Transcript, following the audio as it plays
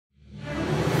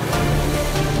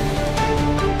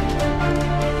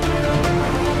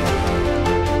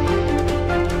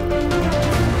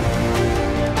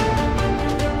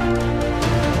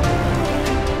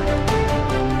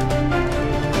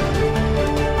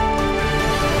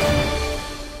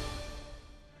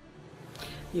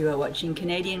You are watching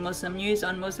Canadian Muslim News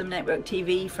on Muslim Network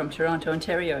TV from Toronto,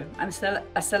 Ontario. Assalamu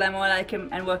alaikum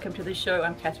and welcome to the show.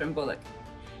 I'm Catherine Bullock.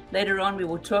 Later on, we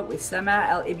will talk with Sama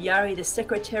Al-Ibyari, the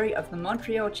Secretary of the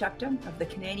Montreal chapter of the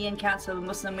Canadian Council of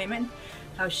Muslim Women,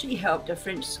 how she helped a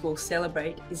French school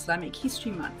celebrate Islamic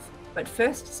History Month. But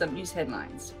first, some news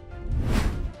headlines.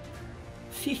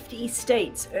 50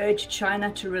 states urge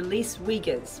China to release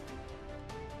Uyghurs.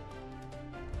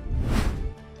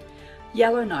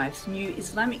 Yellowknife's new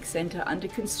Islamic Center under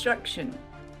construction.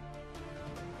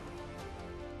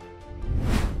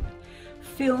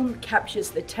 Film captures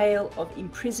the tale of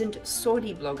imprisoned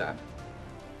Saudi blogger.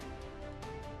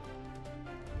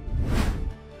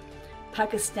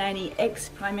 Pakistani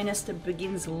ex-Prime Minister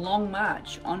begins long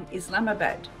march on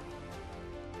Islamabad.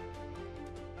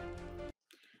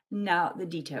 Now the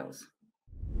details.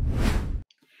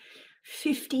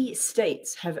 50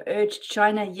 states have urged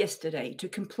China yesterday to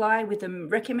comply with the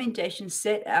recommendations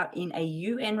set out in a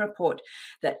UN report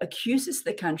that accuses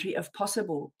the country of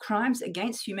possible crimes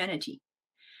against humanity.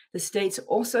 The states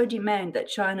also demand that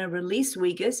China release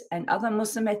Uyghurs and other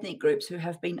Muslim ethnic groups who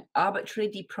have been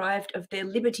arbitrarily deprived of their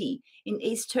liberty in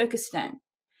East Turkestan.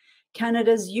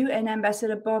 Canada's UN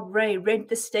Ambassador Bob Rae read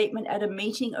the statement at a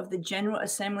meeting of the General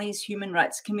Assembly's Human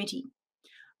Rights Committee.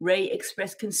 Rae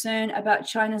expressed concern about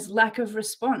China's lack of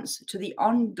response to the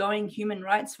ongoing human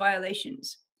rights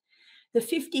violations. The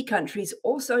 50 countries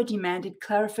also demanded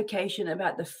clarification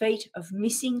about the fate of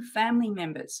missing family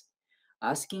members,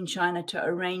 asking China to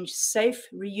arrange safe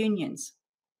reunions.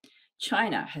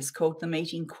 China has called the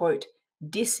meeting, quote,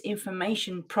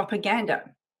 disinformation propaganda.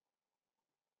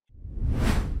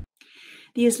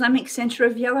 The Islamic Center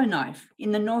of Yellowknife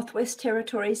in the Northwest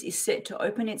Territories is set to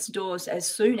open its doors as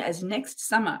soon as next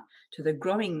summer to the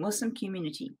growing Muslim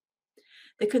community.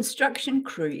 The construction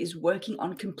crew is working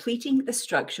on completing the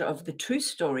structure of the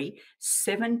two-story,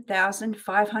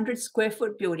 7,500 square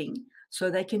foot building so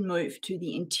they can move to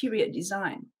the interior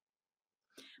design.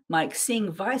 Mike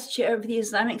Singh, Vice Chair of the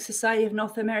Islamic Society of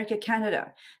North America,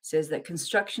 Canada, says that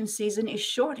construction season is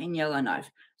short in Yellowknife,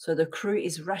 so the crew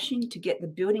is rushing to get the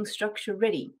building structure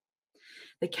ready.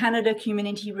 The Canada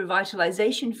Community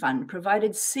Revitalization Fund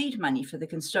provided seed money for the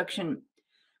construction,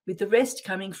 with the rest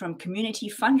coming from community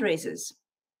fundraisers.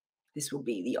 This will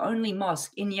be the only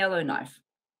mosque in Yellowknife.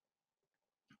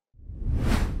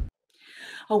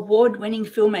 Award-winning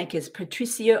filmmakers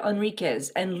Patricio Enriquez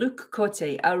and Luc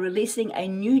Cote are releasing a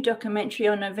new documentary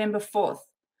on November 4th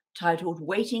titled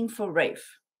Waiting for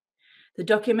Rafe. The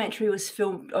documentary was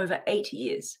filmed over 8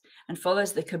 years and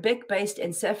follows the Quebec-based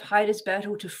Ensef Haider's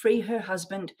battle to free her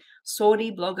husband,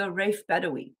 Saudi blogger Rafe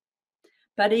Badawi.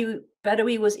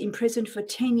 Badawi was imprisoned for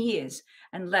 10 years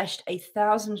and lashed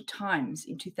 1,000 times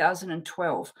in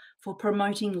 2012 for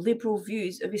promoting liberal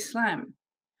views of Islam.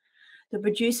 The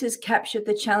producers captured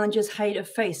the challenges Haider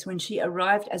faced when she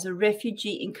arrived as a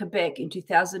refugee in Quebec in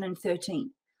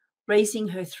 2013, raising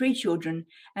her 3 children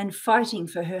and fighting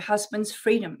for her husband's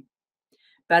freedom.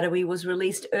 Badawi was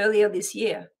released earlier this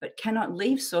year, but cannot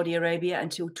leave Saudi Arabia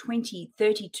until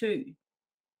 2032.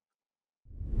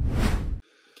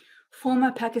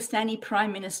 Former Pakistani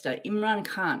Prime Minister Imran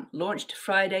Khan launched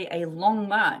Friday a long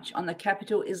march on the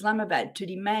capital Islamabad to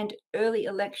demand early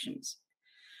elections.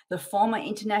 The former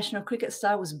international cricket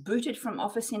star was booted from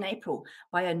office in April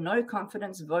by a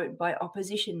no-confidence vote by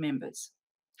opposition members.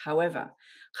 However,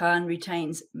 Khan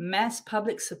retains mass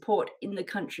public support in the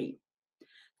country.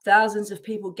 Thousands of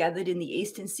people gathered in the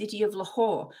eastern city of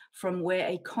Lahore, from where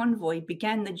a convoy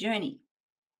began the journey.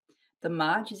 The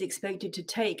march is expected to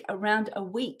take around a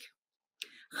week.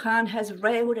 Khan has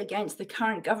railed against the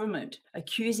current government,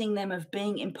 accusing them of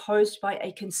being imposed by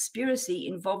a conspiracy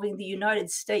involving the United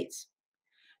States.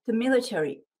 The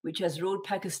military, which has ruled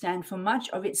Pakistan for much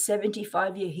of its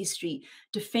 75-year history,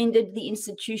 defended the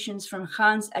institutions from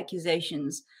Khan's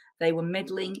accusations they were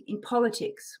meddling in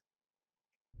politics.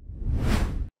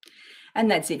 And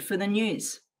that's it for the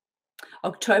news.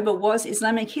 October was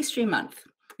Islamic History Month.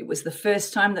 It was the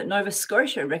first time that Nova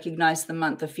Scotia recognized the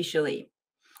month officially.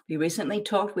 We recently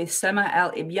talked with Sama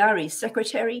Al-Ibyari,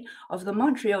 Secretary of the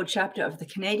Montreal chapter of the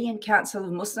Canadian Council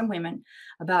of Muslim Women,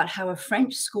 about how a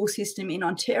French school system in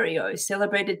Ontario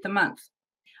celebrated the month.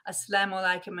 Assalamu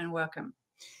alaikum and welcome.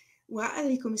 Wa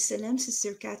alaikum salam,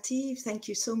 Sister Cathy. Thank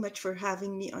you so much for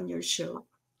having me on your show.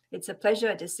 It's a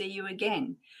pleasure to see you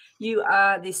again. You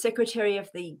are the Secretary of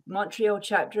the Montreal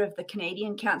chapter of the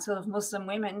Canadian Council of Muslim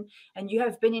Women, and you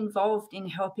have been involved in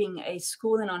helping a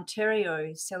school in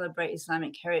Ontario celebrate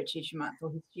Islamic Heritage Month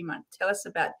or History Month. Tell us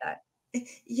about that.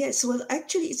 Yes, well,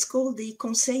 actually, it's called the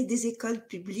Conseil des écoles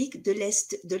publiques de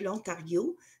l'Est de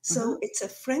l'Ontario. So Hmm. it's a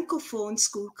francophone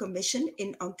school commission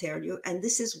in Ontario, and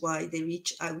this is why they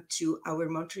reached out to our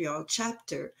Montreal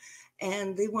chapter.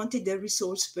 And they wanted a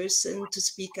resource person to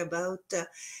speak about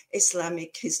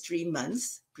Islamic History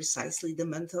Month, precisely the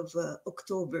month of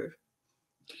October.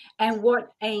 And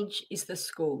what age is the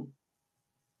school?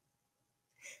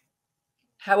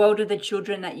 How old are the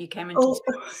children that you came into? Oh,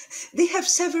 they have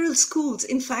several schools.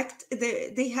 In fact,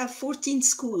 they have 14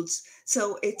 schools.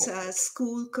 So it's a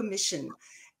school commission.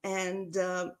 And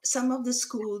some of the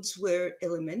schools were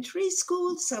elementary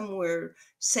schools, some were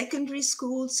secondary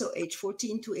schools, so age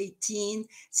 14 to 18,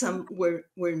 some were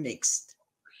mixed.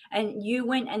 And you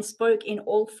went and spoke in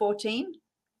all 14?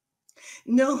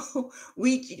 No,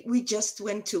 we just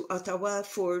went to Ottawa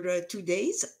for 2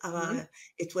 days. Mhm,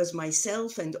 It was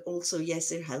myself and also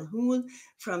Yasser Halhoul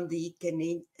from the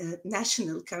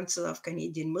National Council of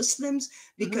Canadian Muslims,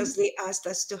 mhm, because they asked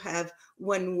us to have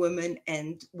one woman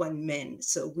and one man.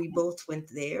 So we both went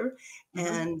there, mhm,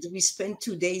 and we spent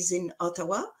 2 days in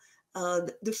Ottawa.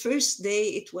 The first day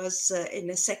it was in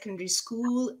a secondary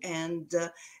school, and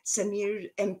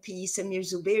MP Samir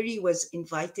Zuberi was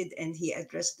invited, and he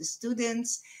addressed the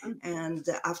students. mm, And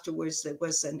afterwards, there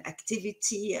was an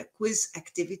activity, a quiz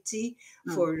activity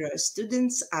mm. for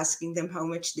students, asking them how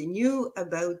much they knew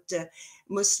about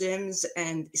Muslims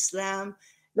and Islam.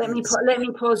 And Let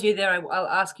me pause you there. I'll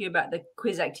ask you about the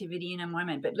quiz activity in a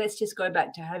moment, but let's just go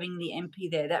back to having the MP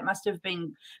there. That must have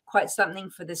been quite something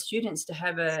for the students to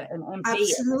have an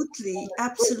MP in absolutely, the school.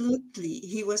 absolutely.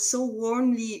 He was so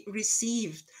warmly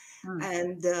received. Mm,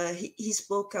 And he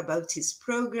spoke about his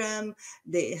program.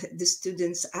 The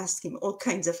students asked him all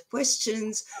kinds of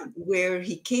questions, mm. where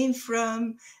he came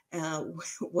from, uh,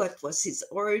 what was his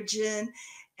origin.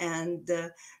 And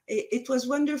it was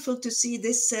wonderful to see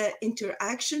this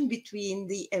interaction between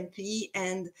the MP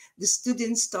and the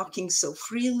students, talking so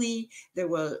freely. There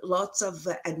were lots of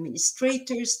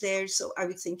administrators there, so I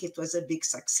would think it was a big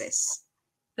success.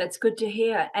 That's good to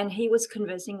hear. And he was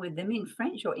conversing with them in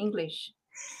French or English?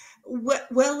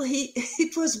 Well, he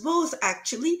it was both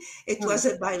actually. It Mm, was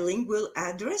a bilingual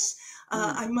address.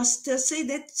 mm, I must say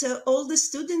that all the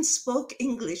students spoke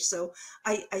English, so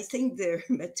I think their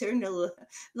maternal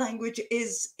language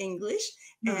is English,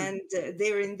 mm. and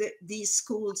they're in these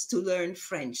schools to learn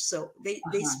French, so they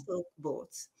Uh-huh. spoke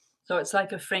both. So it's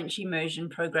like a French immersion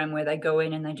program where they go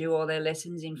in and they do all their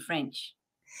lessons in French.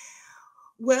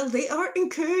 Well, they are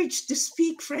encouraged to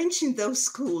speak French in those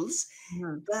schools,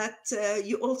 Mhm, but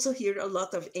you also hear a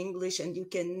lot of English, and you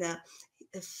can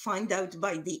find out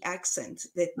by the accent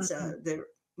that mhm, their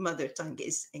mother tongue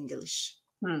is English.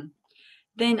 hmm.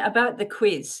 Then about the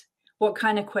quiz, what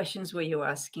kind of questions were you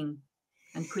asking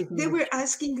and quizzing They the were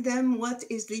asking them what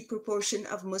is the proportion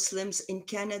of Muslims in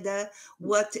Canada, students?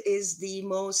 what is the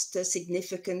most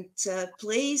significant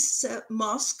place,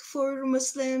 mosque for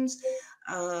Muslims,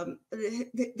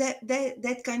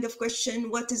 that kind of question.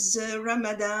 What is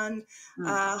Ramadan?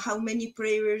 Mm, How many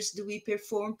prayers do we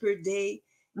perform per day?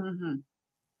 mhm.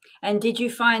 And did you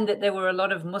find that there were a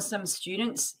lot of Muslim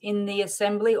students in the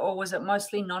assembly, or was it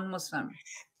mostly non-Muslim?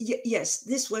 Yes,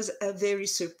 this was a very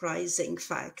surprising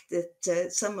fact that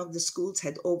some of the schools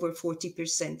had over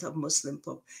 40% of Muslim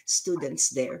students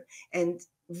there. And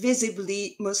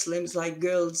visibly, Muslims, like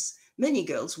girls, many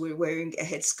girls were wearing a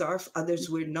headscarf, others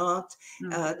were not.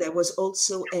 Mm, There was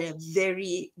also a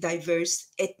very diverse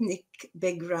ethnic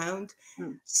background.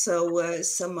 mm, So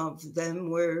some of them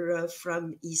were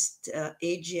from East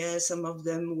Asia, some of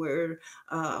them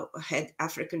had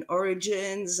African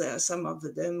origins, some of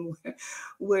them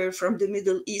were from the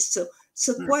Middle East,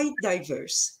 so mm, quite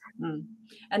diverse. mm.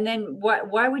 And then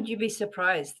why would you be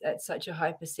surprised at such a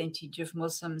high percentage of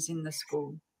Muslims in the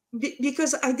school?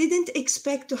 Because I didn't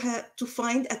expect to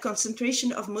find a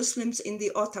concentration of Muslims in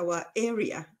the Ottawa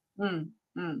area. Mm,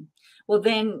 mm. Well,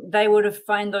 then they would have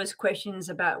find those questions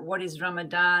about what is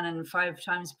Ramadan and 5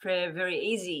 times prayer very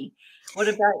easy. What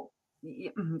about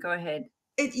go ahead.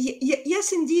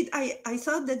 Yes, indeed. I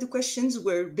thought that the questions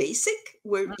were basic,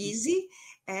 were Mm, easy,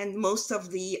 and most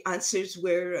of the answers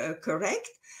were correct.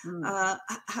 mm,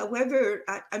 However,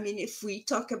 I mean, if we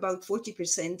talk about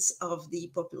 40% of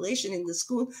the population in the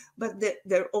school, but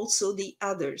there are also the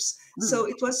others. So mm,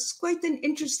 it was quite an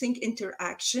interesting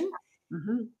interaction.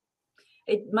 mhm.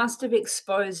 It must have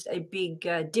exposed a big,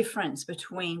 difference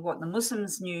between what the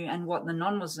Muslims knew and what the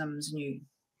non-Muslims knew.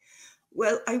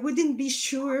 Well, I wouldn't be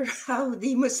sure how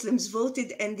the Muslims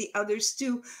voted and the others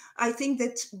too. I think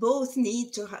that both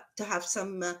need to have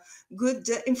some good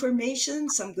information,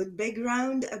 some good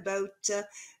background about the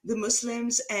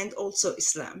Muslims and also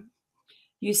Islam.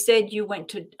 You said you went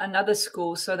to another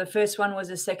school. So the first one was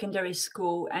a secondary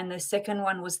school, and the second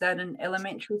one, was that an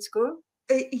elementary school?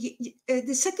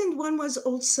 The second one was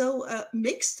also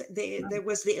mixed. There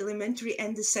was the elementary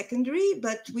and the secondary,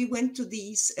 but we went to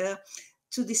these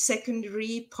to the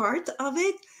secondary part of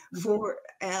it for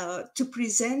to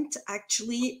present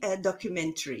actually a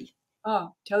documentary.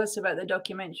 Oh, tell us about the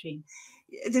documentary.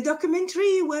 The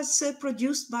documentary was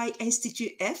produced by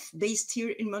Institute F, based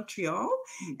here in Montreal,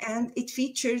 and it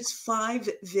features 5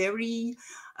 very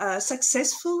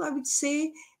successful, I would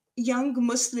say, young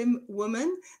Muslim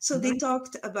women. So they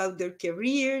talked about their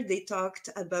career, they talked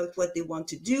about what they want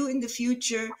to do in the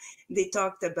future, they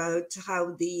talked about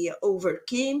how they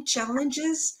overcame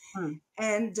challenges.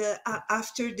 And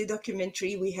after the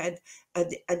documentary, we had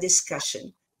a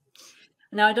discussion.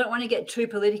 Now, I don't want to get too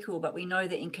political, but we know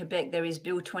that in Quebec there is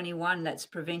Bill 21 that's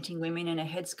preventing women in a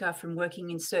headscarf from working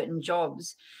in certain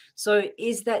jobs. So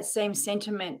is that same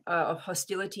sentiment of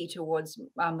hostility towards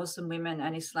Muslim women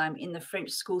and Islam in the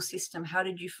French school system? How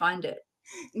did you find it?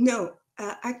 No,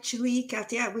 actually,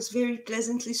 Katia, I was very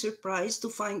pleasantly surprised to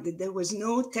find that there was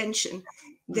no tension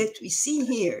that we see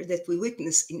here, that we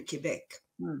witness in Quebec.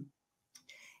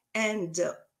 And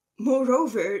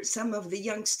moreover, some of the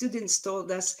young students told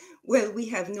us, well, we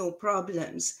have no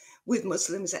problems with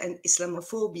Muslims and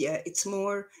Islamophobia. It's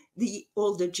more the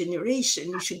older generation.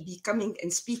 You should be coming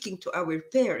and speaking to our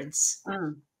parents.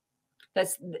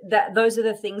 Those are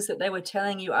the things that they were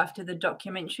telling you after the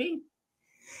documentary?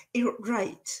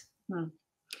 Right.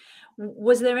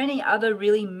 Was there any other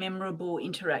really memorable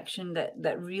interaction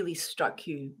that really struck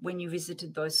you when you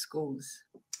visited those schools?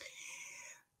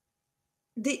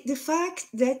 The fact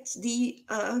that the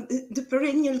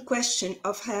perennial question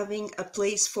of having a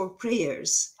place for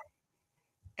prayers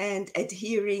and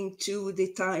adhering to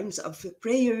the times of the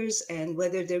prayers and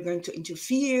whether they're going to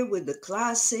interfere with the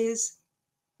classes,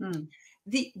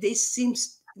 this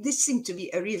seemed to be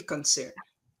a real concern.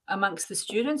 Amongst the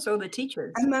students or the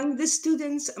teachers? Among the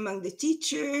students, among the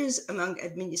teachers, among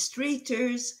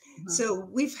administrators. So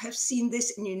we have seen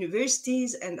this in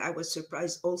universities, and I was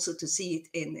surprised also to see it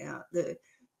in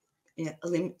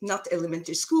not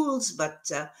elementary schools, but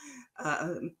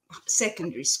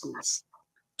secondary schools.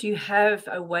 Do you have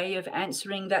a way of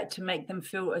answering that to make them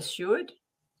feel assured?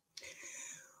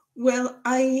 Well,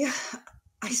 I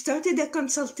started a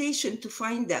consultation to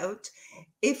find out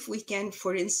if we can,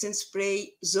 for instance,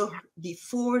 pray Zuhr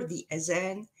before the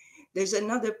Azan. There's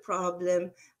another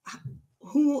problem.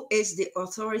 Who is the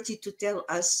authority to tell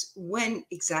us when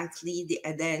exactly the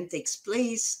Adhan takes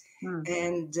place?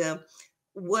 And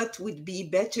what would be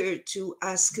better to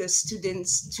ask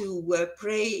students to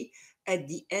pray at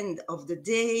the end of the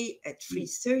day at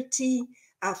 3:30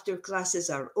 after classes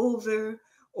are over,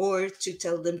 or to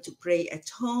tell them to pray at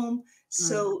home?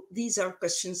 So these are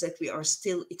questions that we are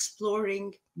still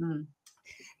exploring.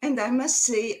 And I must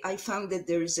say, I found that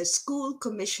there is a school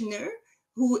commissioner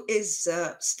who is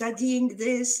studying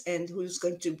this and who's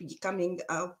going to be coming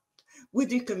out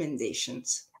with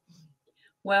recommendations.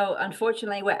 Well,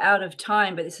 unfortunately, we're out of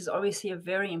time, but this is obviously a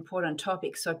very important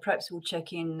topic. So perhaps we'll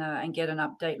check in and get an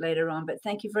update later on. But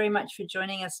thank you very much for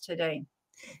joining us today.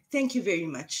 Thank you very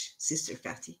much, Sister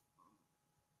Kathy.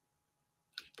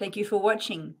 Thank you for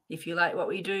watching. If you like what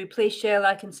we do, please share,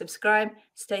 like, and subscribe.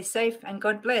 Stay safe and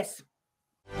God bless.